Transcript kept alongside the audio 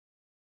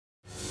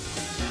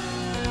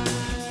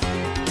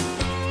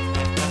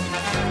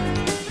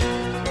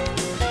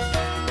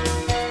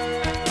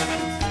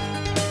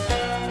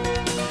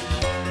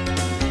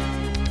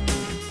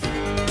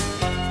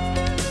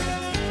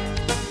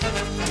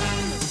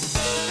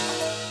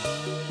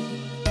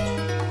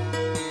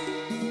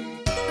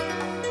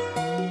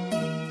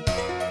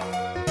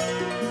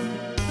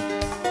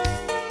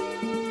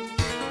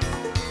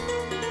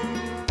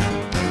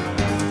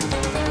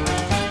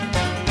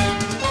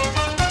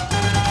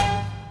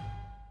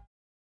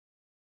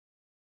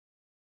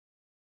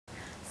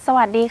ส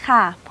วัสดีค่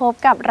ะพบ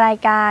กับราย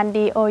การ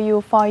DOU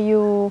for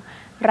you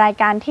ราย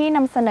การที่น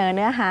ำเสนอเ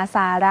นื้อหาส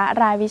าระ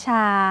รายวิช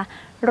า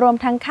รวม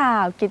ทั้งข่า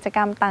วกิจกร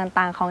รม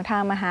ต่างๆของทา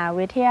งมหา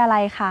วิทยา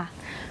ลัยค่ะ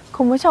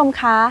คุณผู้ชม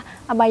คะ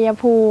อบาย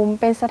ภูมิ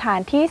เป็นสถา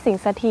นที่สิง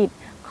สถิต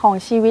ของ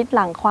ชีวิตห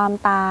ลังความ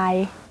ตาย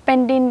เป็น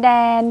ดินแด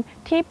น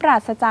ที่ปรา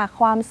ศจาก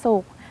ความสุ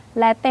ข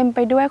และเต็มไป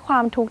ด้วยควา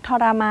มทุกข์ท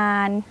รมา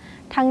น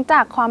ทั้งจ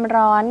ากความ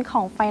ร้อนข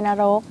องไฟน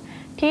รก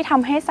ที่ท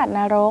ำให้สัตว์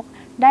นรก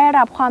ได้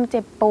รับความเ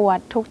จ็บปวด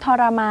ทุกข์ท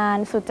รมาน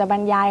สุดจะบร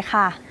รยาย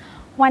ค่ะ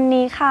วัน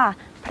นี้ค่ะ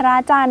พระอ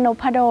าจารย์น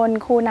พดล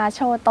คูณาโช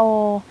โต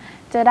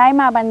จะได้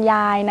มาบรรย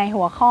ายใน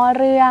หัวข้อ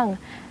เรื่อง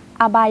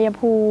อบาย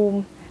ภูมิ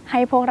ให้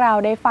พวกเรา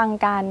ได้ฟัง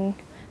กัน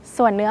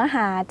ส่วนเนื้อห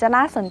าจะ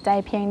น่าสนใจ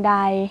เพียงใด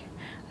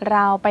เร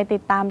าไปติ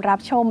ดตามรับ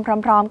ชม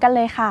พร้อมๆกันเ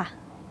ลยค่ะ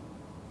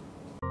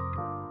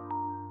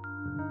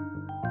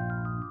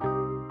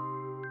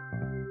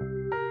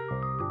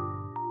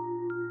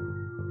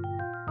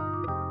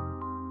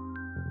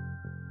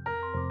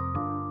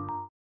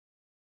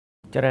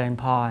เจริญ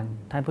พร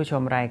ท่านผู้ช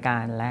มรายกา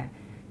รและ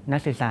นัก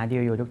ศึกษา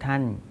DOUทุกท่า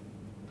น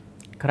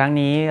ครั้ง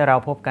นี้เรา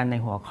พบกันใน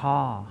หัวข้อ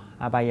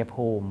อบาย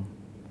ภูมิ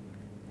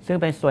ซึ่ง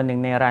เป็นส่วนหนึ่ง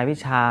ในรายวิ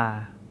ชา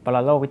ปร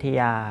โลกวิท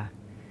ยา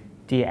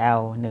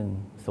GL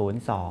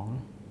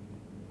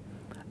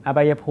 102อบ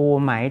ายภู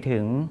มิหมายถึ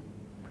ง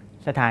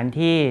สถาน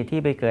ที่ที่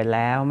ไปเกิดแ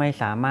ล้วไม่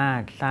สามารถ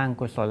สร้าง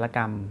กุศลก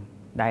รรม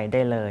ใดไ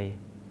ด้เลย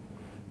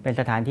เป็น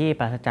สถานที่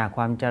ปราศจากค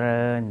วามเจ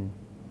ริญ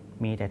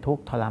มีแต่ทุก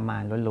ข์ทรมา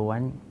นล้ว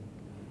นๆ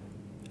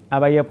อ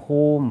บาย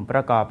ภูมิปร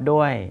ะกอบ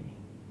ด้วย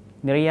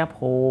นิริย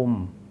ภูมิ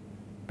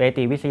เป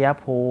ติวิสย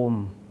ภูมิ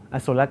อ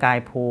สุรกาย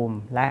ภูมิ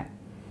และ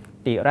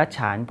ติรัจฉ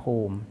านภู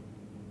มิ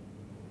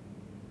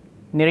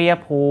นิริย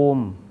ภู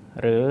มิ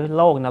หรือโ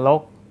ลกนร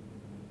ก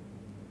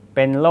เ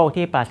ป็นโลก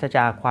ที่ปราศจ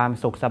ากความ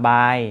สุขสบ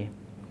าย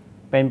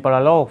เป็นปร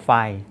โลกฝ่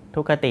าย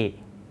ทุกขติ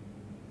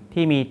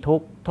ที่มีทุ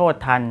กข์โทษ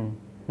ทัน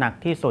หนัก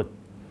ที่สุด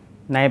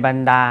ในบรร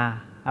ดา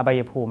อบา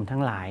ยภูมิทั้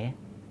งหลาย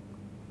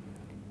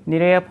นิ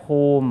ริย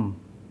ภูมิ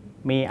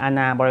มีอาณ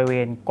าบริเว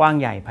ณกว้าง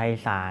ใหญ่ไพ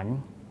ศาล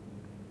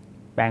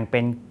แบ่งเป็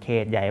นเข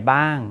ตใหญ่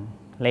บ้าง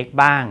เล็ก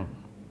บ้าง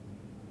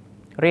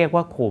เรียก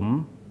ว่าขุม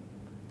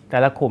แต่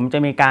ละขุมจะ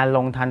มีการล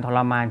งทันทร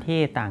มานที่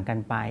ต่างกัน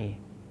ไป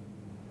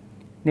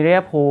นิริย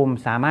ภูมิ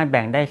สามารถแ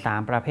บ่งได้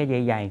3ประเภทใ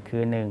หญ่ๆคื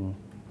อ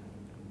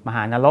 1. มห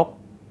านรก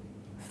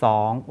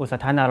 2. อุส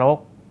ธนรก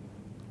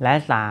และ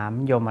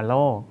 3. ยมโล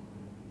ก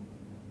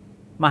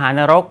มหาน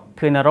รก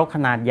คือนรกข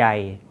นาดใหญ่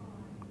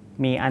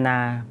มีอาณา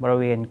บริ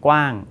เวณก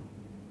ว้าง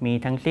มี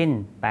ทั้งสิ้น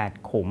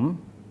8ขุม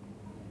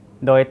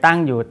โดยตั้ง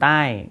อยู่ใต้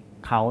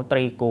เขาต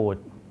รีกูฏ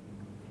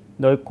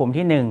โดยขุม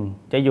ที่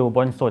1จะอยู่บ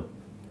นสุด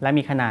และ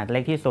มีขนาดเล็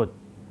กที่สุด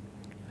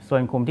ส่ว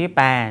นขุมที่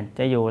8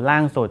จะอยู่ล่า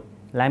งสุด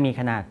และมี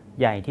ขนาด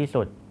ใหญ่ที่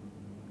สุด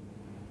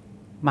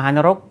มหาน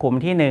รกขุม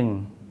ที่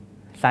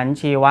1สัน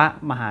ชีวะ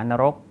มหาน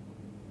รก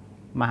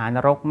มหาน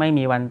รกไม่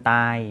มีวันต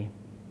าย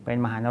เป็น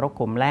มหานรก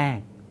ขุมแรก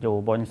อยู่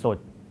บนสุด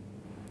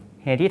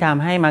เหตุที่ท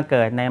ำให้มาเ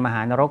กิดในมห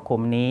านรกขุ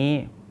มนี้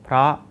เพร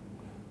าะ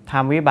ท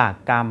ำวิบาก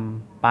กรรม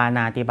ปาณ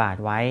าติบาต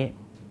ไว้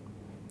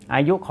อ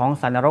ายุของ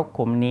สัตว์นรก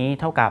ขุมนี้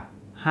เท่ากับ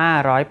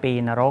500ปี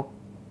นรก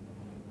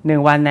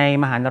1วันใน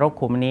มหานรก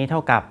ขุมนี้เท่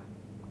ากับ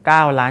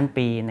9ล้าน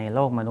ปีในโล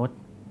กมนุษย์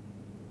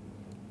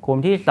ขุม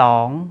ที่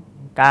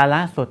2กาล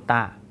สุตต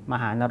ะม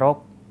หานรก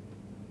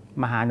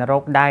มหานร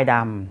กด้ายด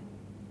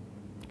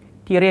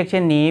ำที่เรียกเ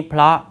ช่นนี้เพ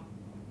ราะ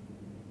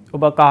อุ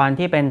ปกรณ์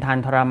ที่เป็นทัน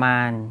ทรมา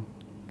น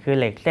คือ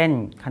เหล็กเส้น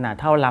ขนาด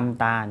เท่าล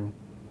ำตาล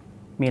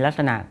มีลัก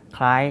ษณะค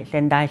ล้ายเ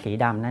ส้นด้ายสี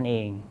ดำนั่นเอ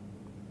ง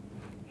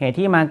เหตุ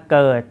ที่มาเ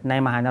กิดใน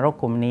มหานรก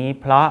ขุมนี้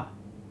เพราะ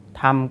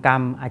ทำกรร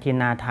มอทิน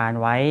นาทาน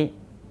ไว้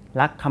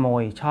ลักขโม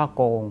ยช่อโ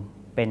กง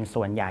เป็น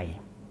ส่วนใหญ่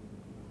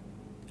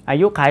อา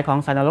ยุขัยของ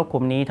สัตว์นรกขุ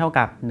มนี้เท่า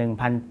กับ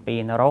 1,000 ปี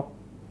นรก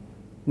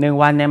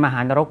1วันในมหา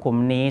นรกขุม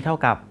นี้เท่า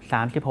กับ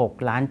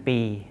36ล้านปี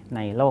ใน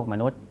โลกม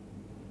นุษย์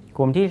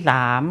ขุมที่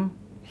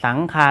3สัง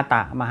คาต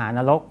ะมหาน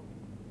รก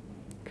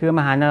คือม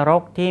หานร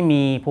กที่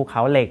มีภูเข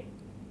าเหล็ก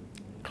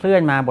เคลื่อ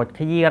นมาบดข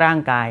ยี้ร่าง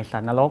กายสั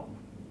ตว์นรก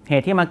เห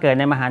ตุที่มาเกิด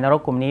ในมหานร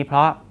กกลุ่มนี้เพร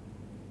าะ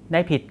ได้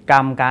ผิดกรร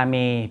มกาเม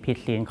ผิด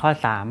ศีลข้อ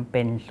3เ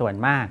ป็นส่วน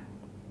มาก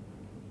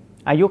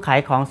อายุขัย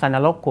ของสัตว์น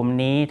รกกลุ่ม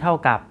นี้เท่า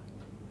กับ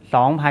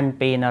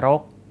 2,000 ปีนร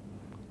ก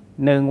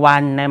1วั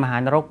นในมหา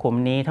นรกกลุ่ม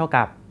นี้เท่า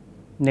กับ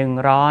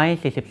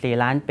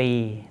144ล้านปี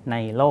ใน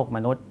โลกม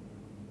นุษย์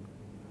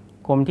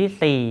กลุ่ม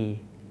ที่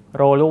4โ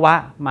รลุวะ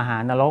มหา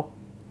นรก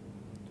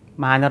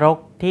มหานรก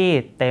ที่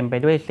เต็มไป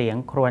ด้วยเสียง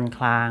ครวญ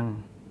คราง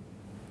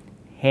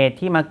เหตุ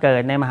ที่มาเกิ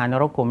ดในมหาน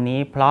รกกลุ่มนี้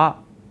เพราะ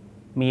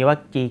มีว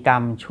จีกรร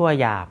มชั่ว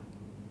หยาบ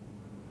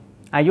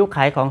อายุ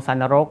ขัยของสัต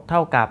ว์นรกเท่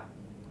ากับ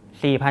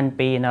 4,000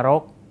 ปีนร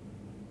ก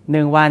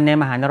1วันใน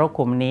มหานรก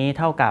กลุ่มนี้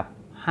เท่ากับ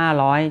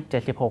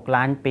576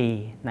ล้านปี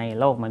ใน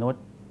โลกมนุษ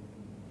ย์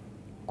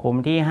ขุม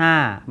ที่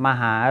5ม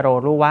หาโร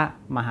รุวะ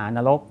มหาน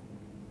รก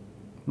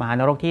มหา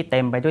นรกที่เต็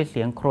มไปด้วยเ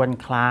สียงครวญ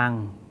คราง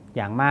อ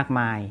ย่างมาก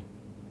มาย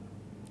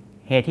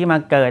เหตุที่มา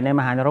เกิดใน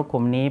มหานรกก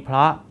ลุ่มนี้เพร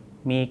าะ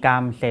มีกรร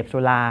มเสพสุ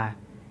รา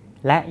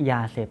และย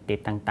าเสพติด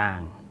ต่า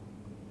ง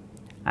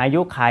ๆ อายุ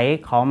ไข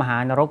ของมหา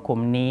นรกขุ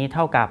มนี้เ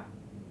ท่ากับ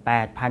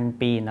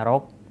 8,000 ปีนร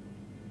ก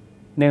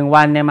1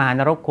 วันในมหา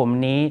นรกขุม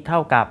นี้เท่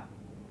ากับ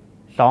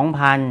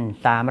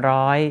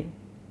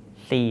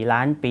 2,304 ล้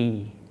านปี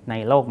ใน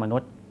โลกมนุ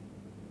ษย์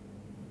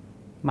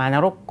มหาน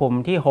รกขุม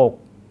ที่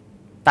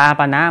 6 ตา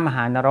ปนะมห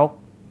านร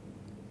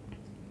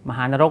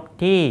ก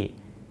ที่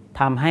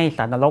ทำให้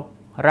สัตว์นรก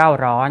เร่า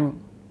ร้อน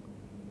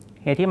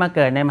เหตุที่มาเ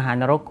กิดในมหา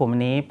นรกขุม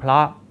นี้เพรา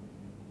ะ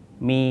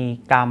มี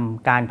กรรม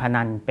การพ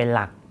นันเป็นห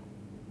ลัก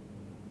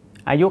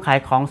อายุขัย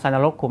ของสัตว์น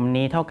รกขุม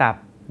นี้เท่ากับ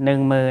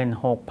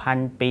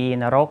 16,000 ปี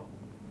นรก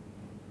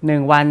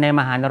1 วันใน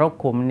มหานรก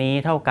ขุมนี้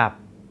เท่ากับ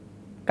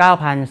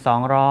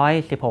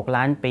 9,216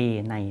 ล้านปี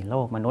ในโล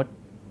กมนุษย์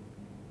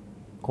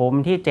ขุม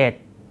ที่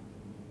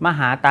 7 มห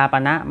าตาป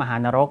นะมหา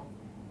นรก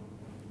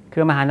คื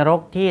อมหานรก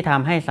ที่ท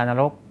ำให้สัตว์น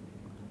รก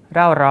เ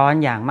ร่าร้อน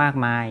อย่างมาก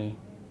มาย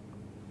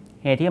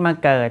เหตุที่มา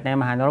เกิดใน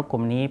มหานรกก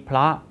ลุ่มนี้เพร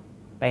าะ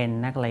เป็น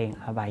นักเลง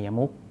อบาย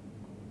มุข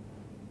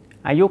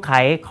อายุไข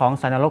ของ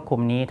สัตว์นรกกลุ่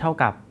มนี้เท่า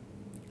กับ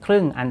ค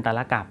รึ่งอันตร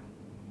กัป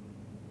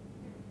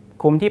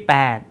กลุ่มที่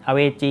 8 อเว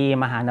จี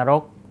มหานร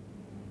ก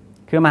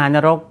คือมหาน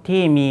รก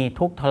ที่มี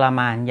ทุกข์ทร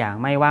มานอย่าง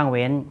ไม่ว่างเ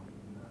ว้น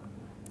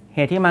เห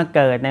ตุที่มาเ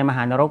กิดในมห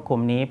านรกกลุ่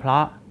มนี้เพรา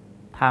ะ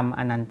ทำอ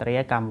นันตริย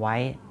กรรมไว้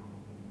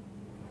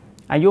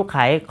อายุไข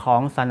ขอ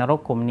งสัตว์นรก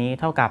กลุ่มนี้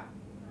เท่ากับ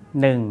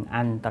1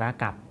 อันตร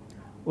กัป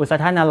อุส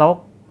ธนรก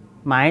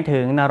หมายถึ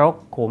งนรก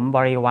ขุมบ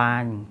ริวา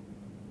ร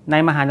ใน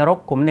มหานรก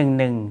ขุมห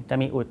นึ่งจะ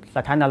มีอุส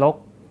ธนรก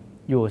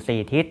อยู่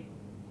4 ทิศ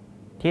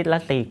ทิศละ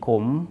4 ขุ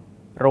ม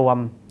รวม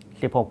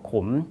16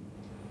 ขุม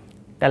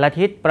แต่ละ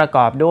ทิศประก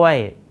อบด้วย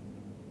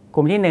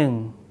ขุมที่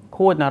 1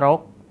 คูดนร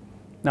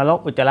ก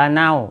อุจจาระเ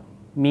น่า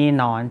มีห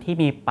นอนที่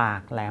มีปา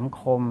กแหลม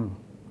คม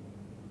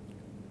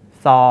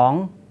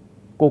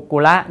 2. กุกุ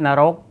ละน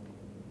ร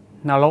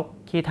ก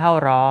ขี้เถ้า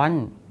ร้อน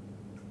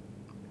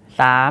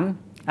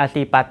 3. อ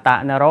สิปัตต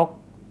น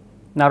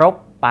รก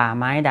ป่า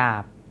ไม้ดา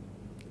บ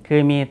คื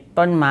อมี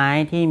ต้นไม้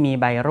ที่มี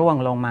ใบร่วง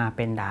ลงมาเ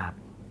ป็นดาบ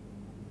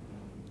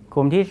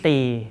ขุม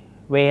ที่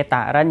 4 เวต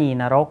ารณี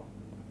นร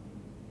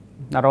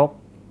ก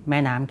แม่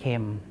น้ำเค็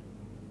ม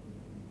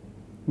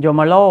ย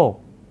มโล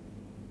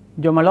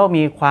ก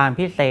มีความ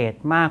พิเศษ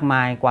มากม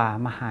ายกว่า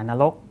มหาน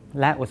รก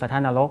และอุสธ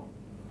นรก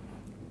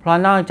เพราะ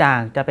นอกจาก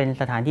จะเป็น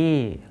สถานที่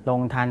ล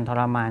งทันท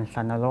รมาน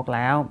สัตว์นรกแ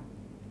ล้ว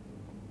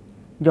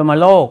ยม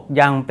โลก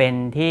ยังเป็น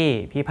ที่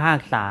พิพาก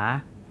ษา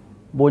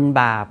บุญ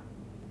บาป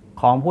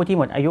ของผู้ที่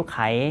หมดอายุไข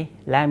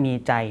และมี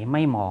ใจไ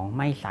ม่หมองไ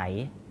ม่ใส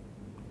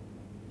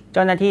เ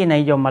จ้าหน้าที่ใน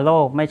ยมโล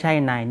กไม่ใช่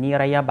นายนิ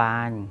รยาบา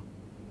ล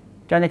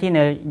เจ้าหน้าที่ใน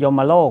ยม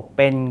โลกเ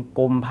ป็น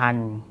กุมพัน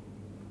ธ์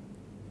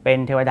เป็น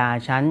เทวดา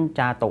ชั้นจ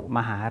าตุม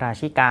หารา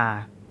ชิกา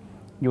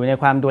อยู่ใน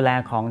ความดูแล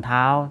ของ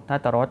ท้าวทัต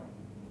ตรส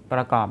ปร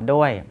ะกอบ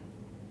ด้วย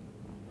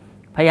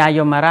พญาย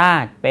มรา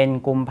ชเป็น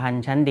กุมพัน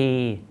ธ์ชั้นดี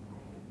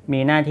มี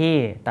หน้าที่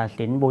ตัด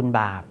สินบุญ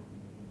บาป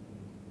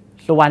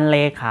สุวรรณเล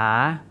ขา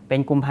เป็น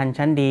กุมพันธ์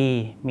ชั้นดี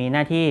มีหน้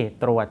าที่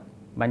ตรวจ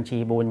บัญชี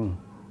บุญ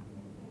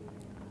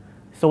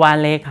สุวรรณ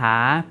เลขา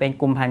เป็น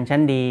กุมพันธ์ชั้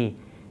นดี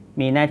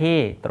มีหน้าที่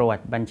ตรวจ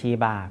บัญชี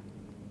บาป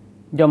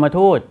ยม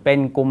ทูตเป็น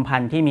กุมพั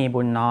นธ์ที่มี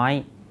บุญน้อย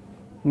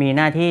มีห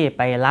น้าที่ไ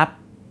ปรับ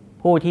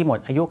ผู้ที่หมด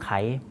อายุไข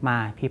มา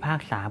พิพา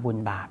กษาบุญ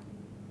บาป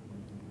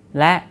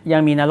และยั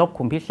งมีนรก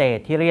ขุมพิเศษ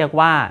ที่เรียก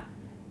ว่า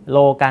โล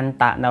กัน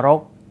ตะนร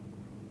ก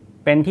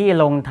เป็นที่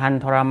ลงทัน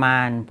ทรมา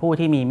นผู้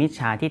ที่มีมิจฉ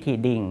าทิฏฐิ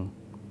ดิ่ง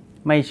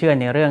ไม่เชื่อ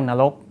ในเรื่องน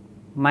รก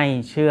ไม่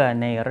เชื่อ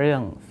ในเรื่อ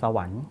งสว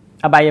รรค์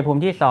อบายภู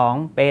มิที่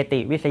 2 เปติ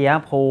วิสย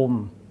ภู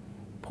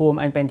มิ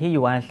อันเป็นที่อ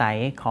ยู่อาศัย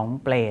ของ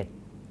เปรต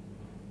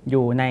อ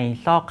ยู่ใน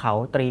ซอกเขา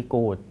ตรี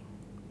กูฏ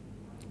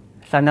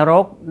สัตว์นร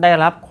กได้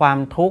รับความ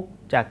ทุกข์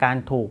จากการ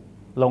ถูก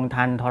ลง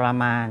ทันทร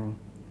มาน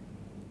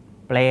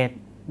เปรต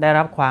ได้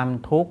รับความ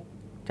ทุกข์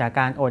จาก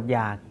การอดอย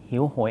ากหิ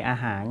วโหยอา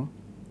หาร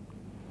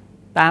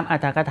ตามอร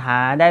รถกถา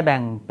ได้แบ่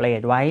งเปร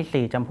ตไว้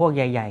4 จำพวกใ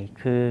หญ่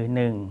ๆคือ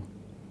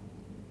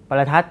 1. ป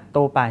รทัต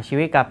ตูปชี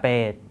วิกเปร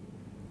ต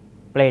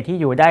เปรตที่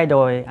อยู่ได้โด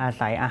ยอา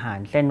ศัยอาหาร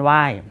เส้นไห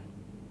ว้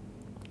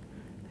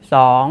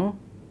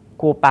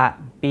 2. คูปะ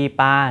ปี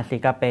ปาสิ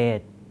กเปรต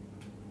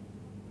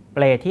เป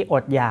รตที่อ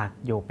ดอยาก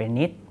อยู่เป็น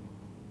นิด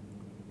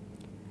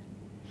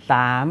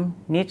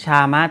 3. นิชา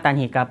มะตัน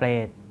หิกเปร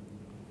ต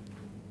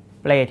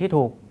เปรตที่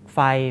ถูกไฟ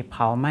เผ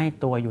าไหม้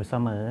ตัวอยู่เส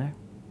มอ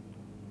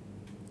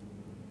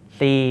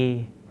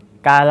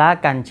 4. กาล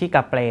กันชิก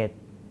เป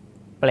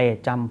รต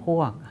จำพว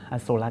กอ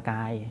สุรก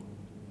าย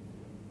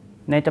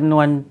ในจำน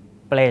วน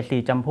เปรต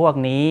4 จำพวก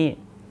นี้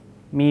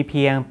มีเ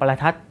พียงปร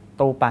ทัต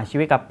ตูปชี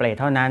วิกเปรต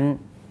เท่านั้น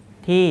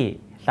ที่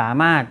สา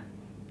มารถ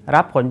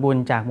รับผลบุญ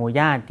จากหมู่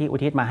ญาติที่อุ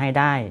ทิศมาให้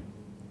ได้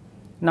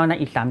นอกนั้น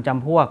อีก3 จ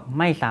ำพวก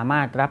ไม่สาม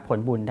ารถรับผล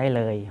บุญได้เ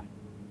ลย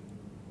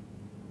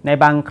ใน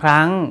บางค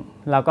รั้ง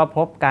เราก็พ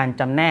บการ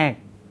จำแนก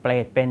เปร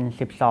ตเป็น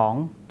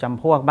12 จ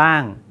ำพวกบ้า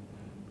ง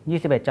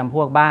21 จำพ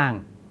วกบ้าง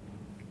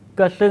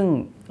ก็ซึ่ง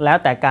แล้ว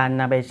แต่การ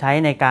นำไปใช้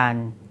ในการ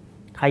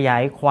ขยา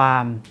ยควา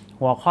ม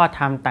หัวข้อธ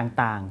รรม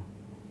ต่าง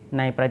ๆใ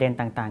นประเด็น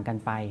ต่างๆกัน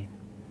ไป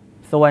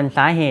ส่วนส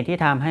าเหตุที่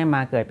ทำให้ม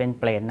าเกิดเป็น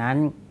เปรตนั้น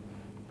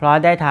เพราะ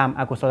ได้ทำ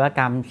อกุศลก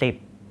รรม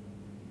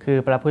10 คือ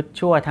ประพฤติ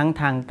ชั่วทั้ง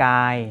ทางก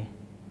าย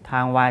ทา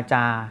งวาจ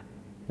า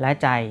และ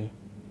ใจ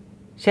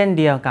เช่น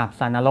เดียวกับ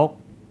สัตว์นรก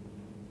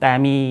แต่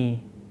มี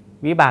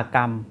วิบากก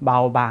รรมเบา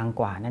บาง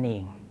กว่านั่นเอ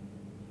ง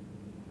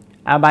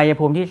อบาย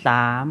ภูมิที่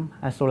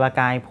3อสุร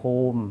กายภู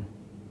มิ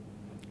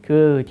คื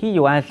อที่อ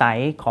ยู่อาศัย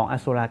ของอ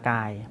สุรก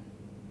าย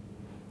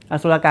อ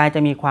สุรกายจะ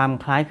มีความ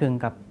คล้ายคลึง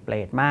กับเปร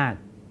ตมาก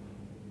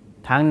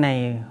ทั้งใน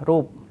รู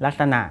ปลัก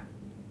ษณะ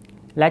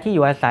และที่อ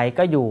ยู่อาศัย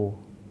ก็อยู่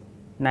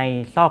ใน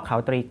ซอกเขา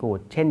ตรีกูฏ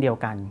เช่นเดียว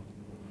กัน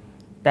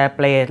แต่เป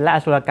รตและอ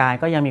สุรกาย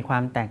ก็ยังมีควา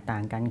มแตกต่า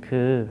งกัน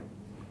คือ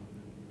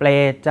เปร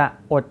ตจะ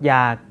อดอย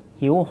าก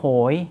หิวโห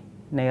ย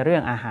ในเรื่อ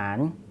งอาหาร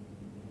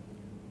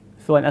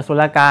ส่วนอสุ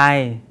รกาย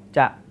จ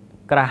ะ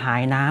กระหา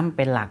ยน้ำเ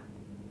ป็นหลัก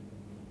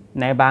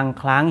ในบาง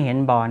ครั้งเห็น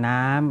บ่อ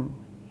น้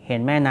ำเห็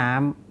นแม่น้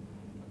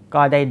ำ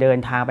ก็ได้เดิน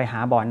ทางไปหา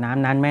บ่อน้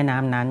ำนั้นแม่น้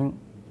ำนั้น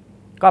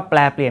ก็แปล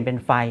เปลี่ยนเป็น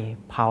ไฟ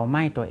เผาไห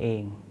ม้ตัวเอ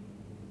ง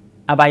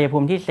อบายภู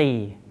มิที่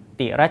4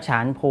ติรัจฉา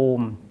นภู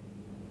มิ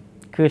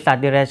คือสัต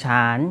ว์เดรัจฉ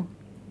าน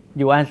อ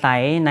ยู่อาศั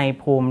ยใน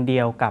ภูมิเดี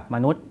ยวกับม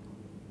นุษย์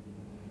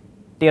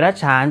ติรัจ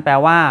ฉานแปล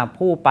ว่า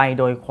ผู้ไป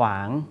โดยขวา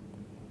ง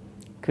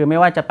คือไม่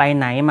ว่าจะไป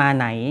ไหนมา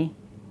ไหน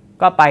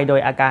ก็ไปโด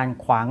ยอาการ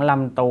ขวางล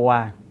ำตัว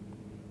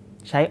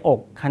ใช้อก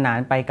ขนาน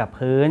ไปกับ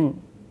พื้น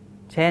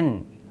เช่น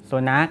สุ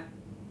นัข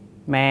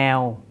แมว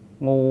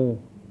งู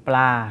ปล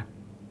า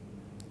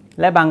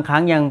และบางครั้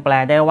งยังแปล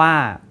ได้ว่า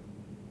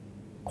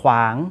ขว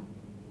าง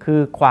คื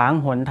อขวาง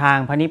หนทาง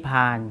พระนิพพ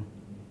าน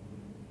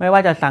ไม่ว่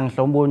าจะสั่งส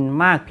มบุญ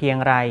มากเพียง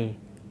ไร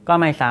ก็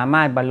ไม่สาม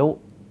ารถบรรลุ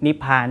นิพ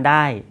พานไ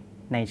ด้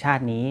ในชา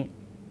ตินี้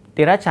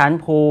ติรัจฉาน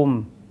ภูมิ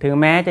ถึง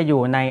แม้จะอ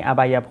ยู่ในอ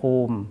บายภู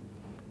มิ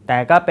แต่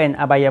ก็เป็น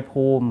อบาย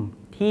ภูมิ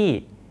ที่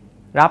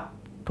รับ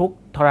ทุกข์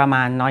ทรม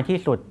านน้อยที่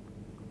สุด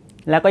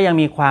แล้วก็ยัง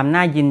มีความ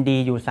น่ายินดี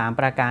อยู่3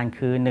ประการ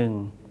คือ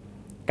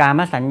 1. กาม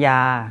สัญญา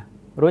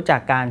รู้จั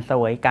กการเส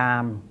วยกา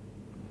ม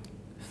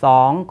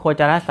 2. โค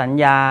จรสัญ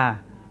ญา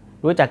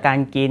รู้จักการ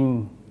กิน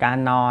การ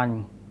นอน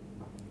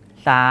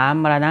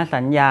 3. มรณ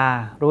สัญญา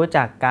รู้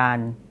จักการ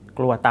ก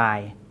ลัวตาย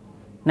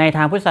ในท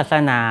างพุทธศาส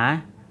นา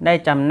ได้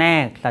จำแน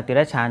กสัตว์เด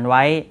รัจฉานไ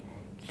ว้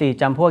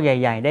4จำพวกใ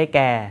หญ่ๆได้แ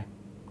ก่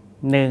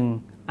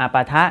 1. อป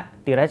ทะ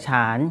ติรัจฉ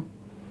าน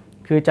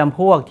คือจำพ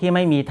วกที่ไ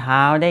ม่มีเท้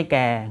าได้แ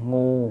ก่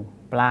งู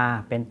ปลา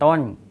เป็นต้น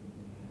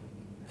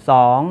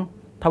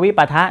 2. ทวิป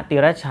ทะติ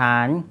รัจฉา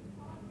น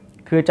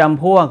คือจ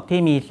ำพวก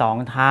ที่มี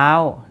2เท้า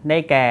ได้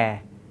แก่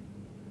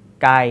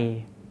ไก่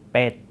เ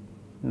ป็ด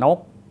นก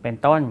เป็น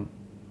ต้น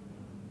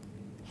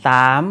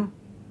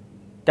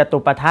 3. จตุ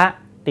ปทะ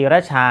ติรั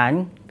จฉาน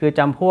คือจ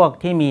ำพวก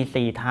ที่มี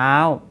4เท้า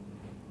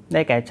ไ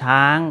ด้แก่ช้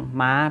าง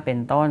ม้าเป็น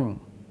ต้น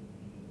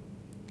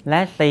แล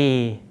ะ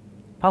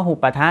 4. พหุ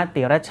ปทะ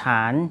ติรัจฉ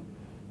าน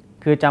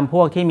คือจำพ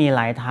วกที่มีห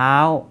ลายเท้า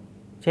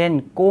เช่น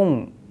กุ้ง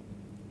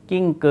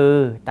กิ้งกือ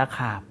ตะข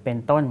าบเป็น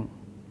ต้น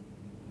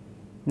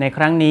ในค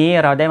รั้งนี้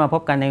เราได้มาพ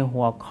บกันใน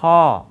หัวข้อ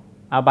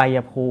อบาย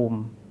ภูมิ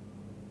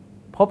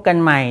พบกัน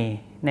ใหม่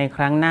ในค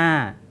รั้งหน้า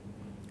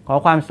ขอ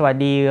ความสวัส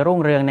ดีรุ่ง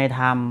เรืองในธ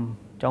รรม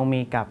จง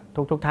มีกับ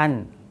ทุกท่าน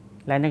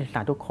และนักศึกษ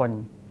าทุกคน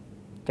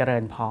เจริ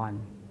ญพร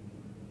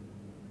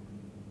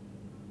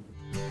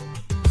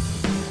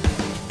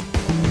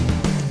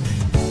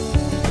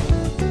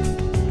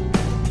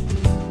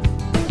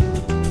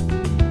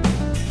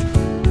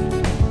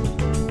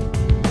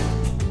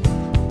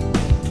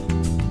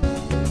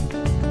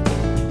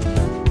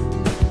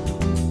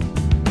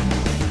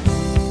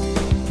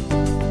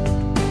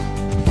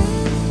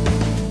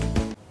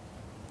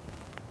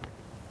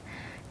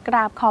ก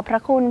ราบขอบพร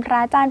ะคุณพระ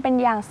อาจารย์เป็น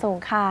อย่างสูง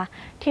ค่ะ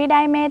ที่ไ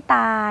ด้เมตต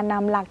าน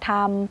ำหลักธร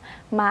รม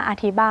มาอ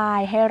ธิบาย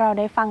ให้เรา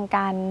ได้ฟัง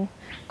กัน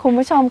คุณ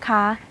ผู้ชมค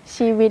ะ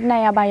ชีวิตใน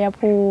อบาย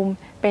ภูมิ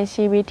เป็น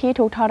ชีวิตที่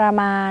ทุกข์ทร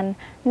มาน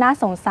น่า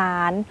สงสา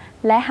ร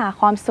และหา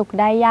ความสุข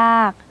ได้ย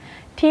าก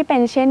ที่เป็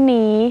นเช่น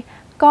นี้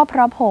ก็เพร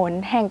าะผล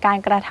แห่งการ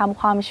กระทำ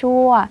ความ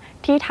ชั่ว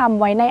ที่ทำ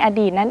ไว้ในอ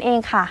ดีตนั่นเอง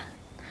ค่ะ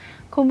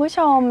คุณผู้ช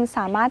มส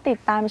ามารถติด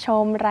ตามช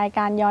มรายก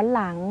ารย้อน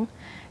หลัง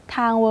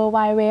ทาง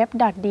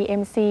www.dmc.tv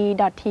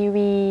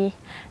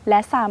และ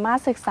สามารถ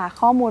ศึกษา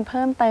ข้อมูลเ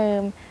พิ่มเติม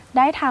ไ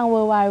ด้ทาง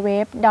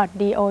www.dou.us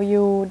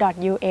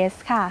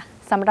ค่ะ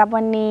สำหรับ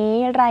วันนี้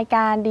รายก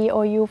าร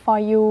DOU for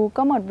You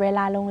ก็หมดเวล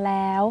าลงแ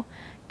ล้ว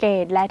เก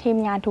ดและทีม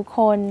งานทุกค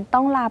นต้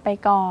องลาไป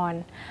ก่อน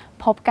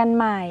พบกันใ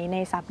หม่ใน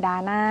สัปดา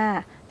ห์หน้า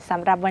ส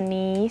ำหรับวัน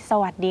นี้ส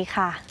วัสดี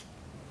ค่ะ